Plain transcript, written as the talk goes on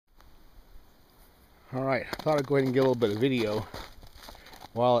Alright, I thought I'd go ahead and get a little bit of video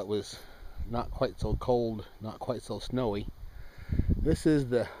while it was not quite so cold, not quite so snowy. This is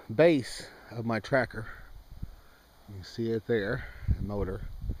the base of my tracker. You can see it there, the motor.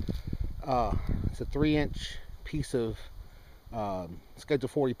 It's a 3-inch piece of Schedule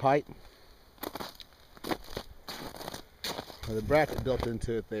 40 pipe with a bracket built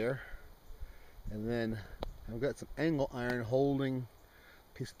into it there. And then I've got some angle iron holding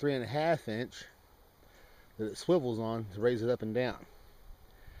a piece of 3.5 inch that it swivels on to raise it up and down.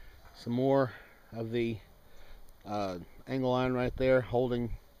 Some more of the angle iron right there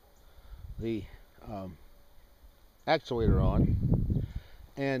holding the actuator on.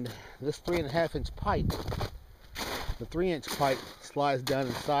 And this 3.5 inch pipe, the 3-inch pipe slides down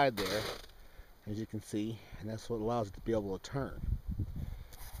inside there, as you can see, and that's what allows it to be able to turn.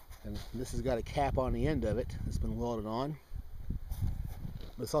 And this has got a cap on the end of it that's been welded on.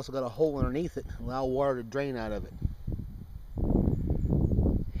 But it's also got a hole underneath it to allow water to drain out of it.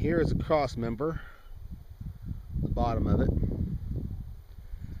 Here is a cross member, the bottom of it,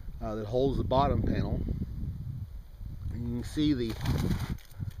 that holds the bottom panel. And you can see the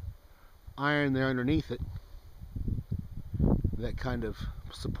iron there underneath it that kind of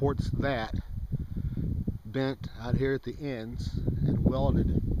supports that, bent out here at the ends and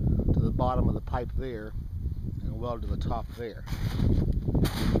welded to the bottom of the pipe there and welded to the top there.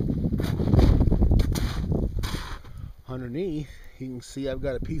 Underneath, you can see I've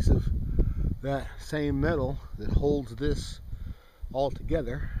got a piece of that same metal that holds this all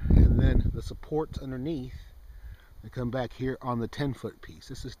together, and then the supports underneath they come back here on the 10-foot piece.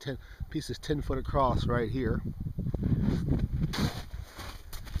 This is 10 foot across right here.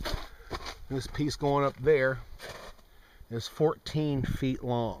 This piece going up there is 14 feet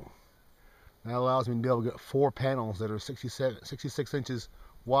long. That allows me to be able to get 4 panels that are 66 inches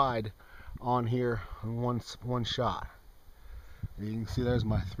wide on here in one shot. And you can see there's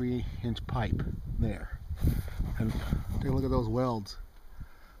my 3-inch pipe there. And take a look at those welds.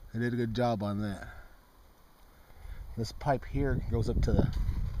 They did a good job on that. This pipe here goes up to the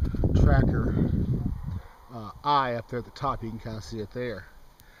tracker eye up there at the top. You can kind of see it there.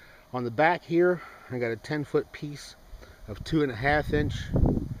 On the back here, I got a 10-foot piece of 2.5 inch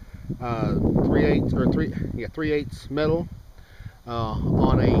 3/8 metal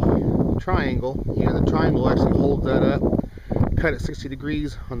on a triangle. Yeah, the triangle actually holds that up. Cut it 60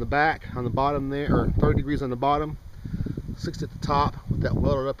 degrees on the back, on the bottom there, or 30 degrees on the bottom, 60 at the top, with that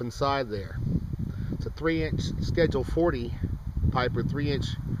welded up inside there. It's a 3-inch Schedule 40 pipe, or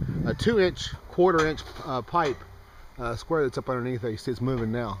 2-inch 1/4-inch pipe square that's up underneath there. You see it's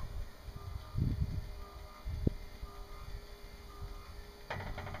moving now.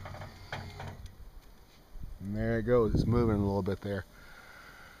 And there it goes, it's moving a little bit there.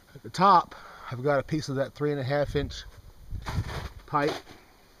 At the top, I've got a piece of that 3.5 inch pipe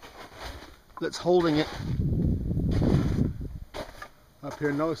that's holding it up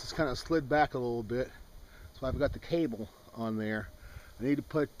here. Notice it's kind of slid back a little bit, so I've got the cable on there. I need to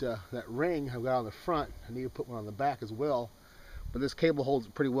put that ring I've got on the front, I need to put one on the back as well, but this cable holds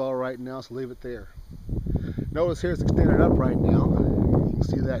it pretty well right now, so leave it there. Notice here it's extended up right now. You can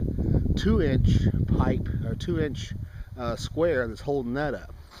see that 2-inch pipe, or 2-inch square that's holding that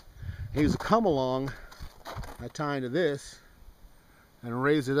up. I use a come along I tie into this and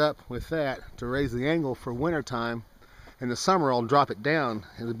raise it up with that to raise the angle for winter time. In the summer I'll drop it down.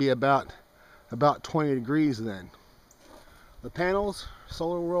 It'll be about 20 degrees then. The panels,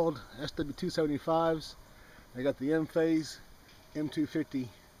 Solar World SW275s. I got the M-Phase M250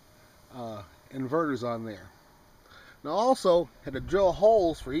 inverters on there. Now also had to drill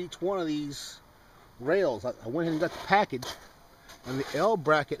holes for each one of these rails. I went ahead and got the package, and the L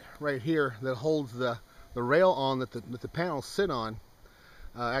bracket right here that holds the rail on that the panels sit on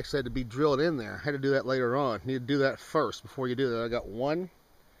actually had to be drilled in there. I had to do that later on. You need to do that first before you do that. I got 1,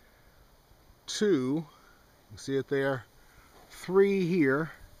 2, you can see it there, 3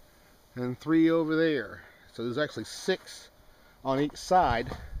 here, and 3 over there. So there's actually 6 on each side.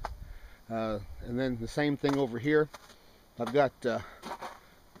 And then the same thing over here. I've got a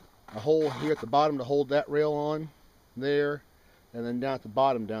hole here at the bottom to hold that rail on there, and then down at the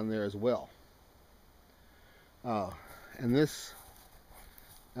bottom down there as well. And this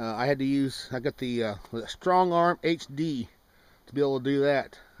I had to use, I got the Strong Arm HD to be able to do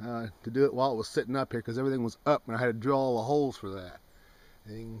that, to do it while it was sitting up here, because everything was up and I had to drill all the holes for that.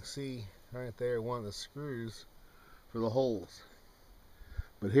 And you can see right there one of the screws for the holes.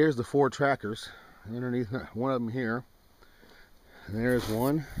 But here's the 4 trackers underneath one of them here. And there's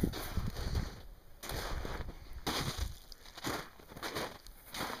one.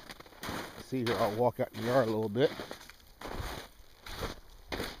 see here, I'll walk out in the yard a little bit.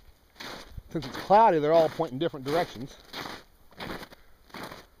 Since it's cloudy, they're all pointing different directions.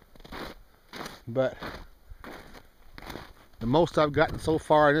 But the most I've gotten so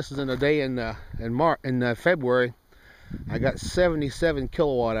far, and this is in a day in February, I got 77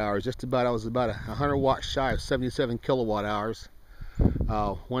 kilowatt hours. Just about, I was about 100 watts shy of 77 kilowatt hours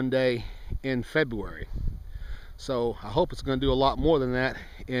one day in February. So I hope it's going to do a lot more than that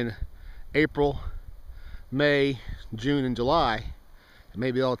in April, May, June, and July. And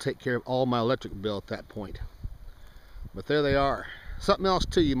maybe I'll take care of all my electric bill at that point. But there they are. Something else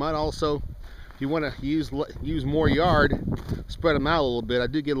too, you might also, if you want to use more yard, spread them out a little bit. I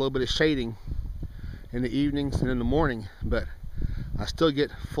do get a little bit of shading in the evenings and in the morning, but I still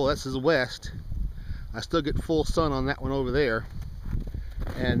get full, this is west, I still get full sun on that one over there,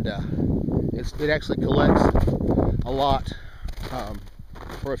 and it actually collects a lot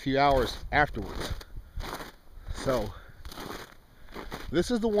for a few hours afterwards. So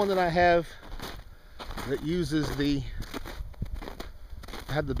this is the one that I have that uses I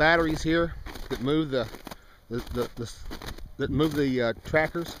have the batteries here that move the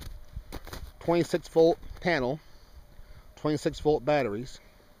trackers. 26 volt panel, 26 volt batteries,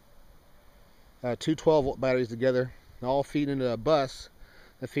 two 12 volt batteries together, all feed into a bus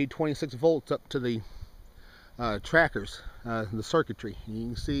that feed 26 volts up to the trackers, the circuitry. And you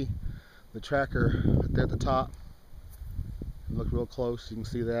can see the tracker right there at the top. Look real close, you can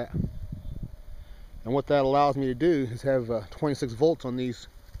see that. And what that allows me to do is have 26 volts on these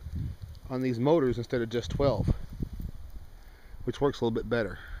motors instead of just 12, which works a little bit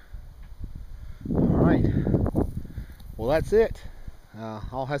better. Alright, well that's it.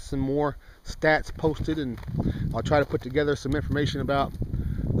 I'll have some more stats posted, and I'll try to put together some information about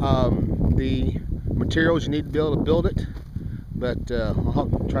the materials you need to be able to build it. But I'll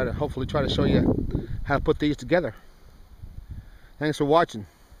hopefully try to show you how to put these together. Thanks for watching.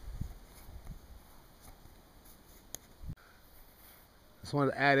 Just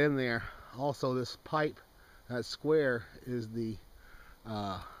wanted to add in there also, this pipe, that square, is the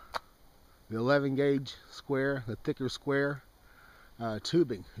 11 gauge square, the thicker square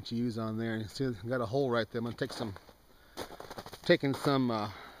tubing that you use on there. And you see it's got a hole right there. I'm going to taking some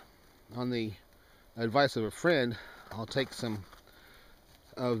on the advice of a friend, I'll take some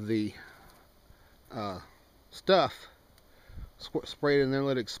of the stuff, spray it in there,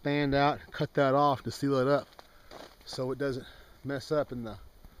 let it expand out, cut that off to seal it up so it doesn't mess up in the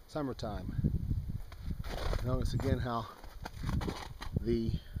summertime. Notice again how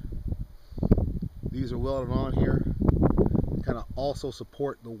these are welded on here, kind of also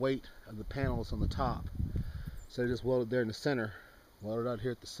support the weight of the panels on the top. So they just welded there in the center, welded out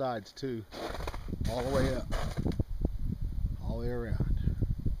here at the sides too, all the way up, all the way around.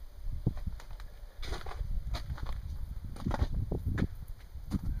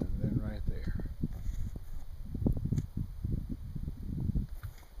 And then right there.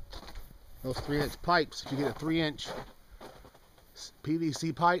 Those 3-inch pipes, if you get a 3-inch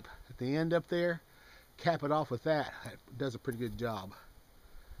PVC pipe at the end up there, cap it off with that. That does a pretty good job.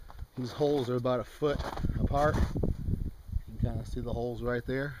 These holes are about a foot apart. You can kind of see the holes right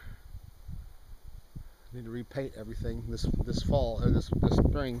there. Need to repaint everything this fall, or this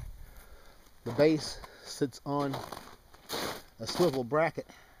spring. The base sits on a swivel bracket.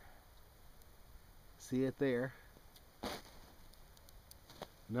 See it there.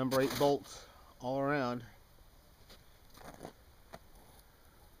 Number 8 bolts all around.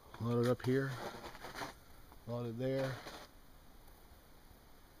 Loaded up here, loaded there,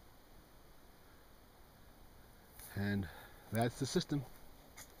 and that's the system.